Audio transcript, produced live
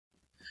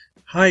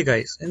Hi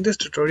guys, in this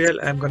tutorial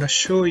I'm gonna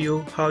show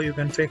you how you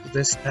can fix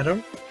this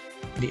error.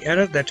 The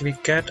error that we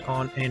get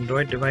on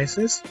Android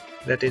devices,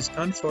 that is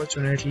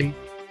unfortunately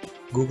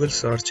Google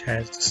search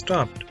has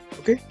stopped.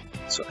 Okay,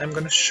 so I'm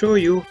gonna show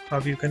you how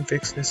you can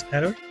fix this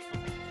error,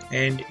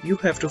 and you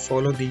have to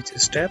follow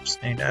these steps,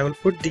 and I will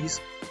put these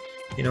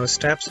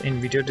steps in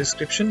video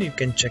description. You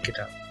can check it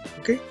out.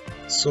 Okay,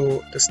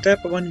 so the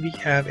step one we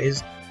have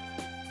is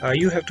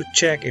you have to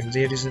check if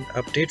there is an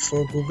update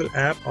for Google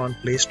app on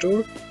Play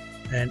Store,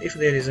 and if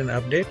there is an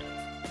update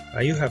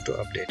you have to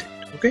update it.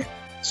 Okay,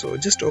 so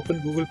just open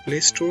Google Play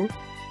Store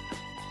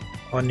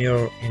on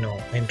your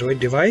Android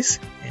device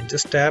and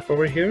just tap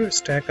over here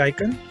stack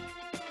icon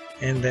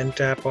and then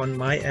tap on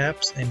my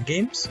apps and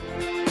games.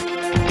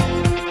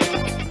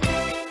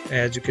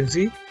 As you can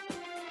see,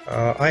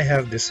 I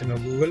have this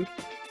Google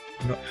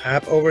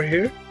app over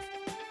here,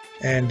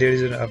 and there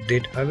is an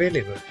update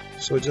available.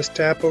 So just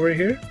tap over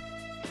here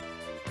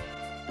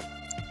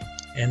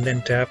and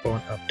then tap on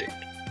update.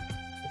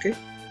 Okay,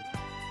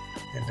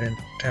 and then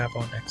tap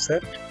on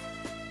accept.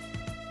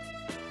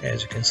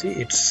 As you can see,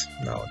 it's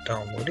now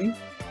downloading.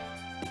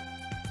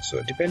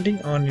 So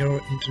depending on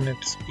your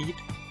internet speed,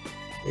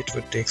 it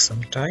would take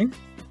some time.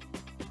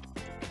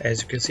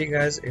 As you can see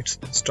guys, it's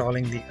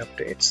installing the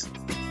updates.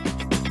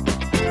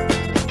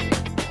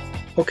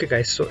 Okay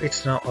guys, so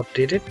it's now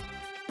updated,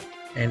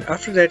 and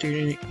after that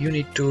you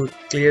need to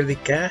clear the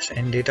cache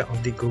and data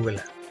of the Google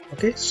app.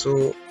 Okay,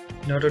 so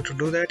in order to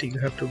do that, you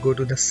have to go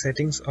to the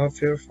settings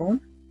of your phone.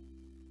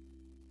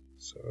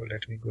 So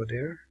let me go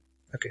there.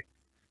 Okay,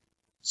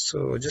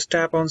 so just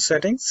tap on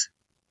settings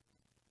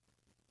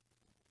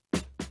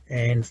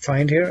and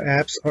find here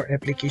apps or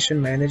application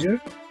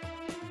manager.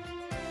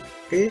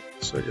 Okay,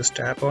 so just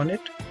tap on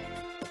it.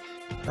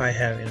 I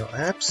have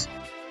apps,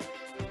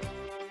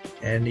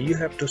 and you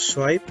have to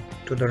swipe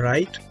to the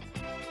right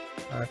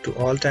to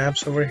all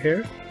tabs over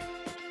here,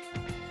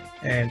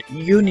 and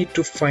you need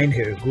to find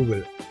here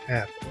Google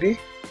app. Okay,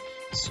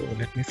 so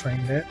let me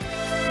find that.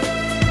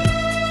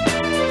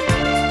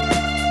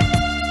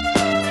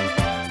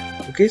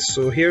 Okay,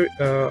 so here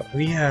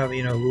we have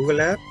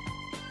Google app.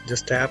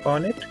 Just tap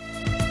on it,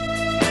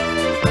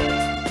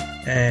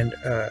 and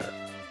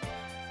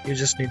you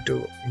just need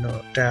to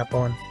tap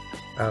on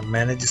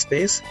manage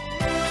space,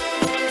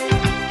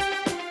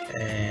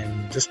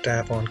 and just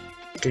tap on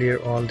clear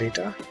all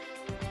data,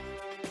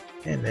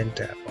 and then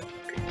tap on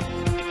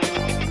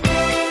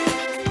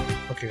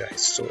okay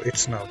guys, so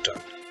it's now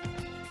done.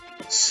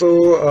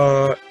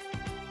 So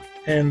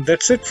and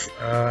that's it,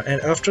 and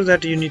after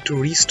that you need to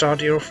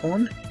restart your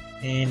phone,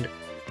 and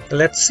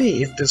let's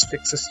see if this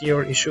fixes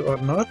your issue or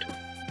not.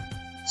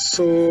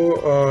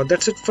 So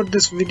that's it for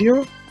this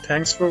video.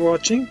 Thanks for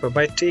watching. Bye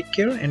bye, take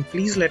care, and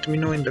please let me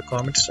know in the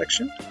comment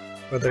section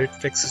whether it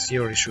fixes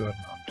your issue or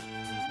not.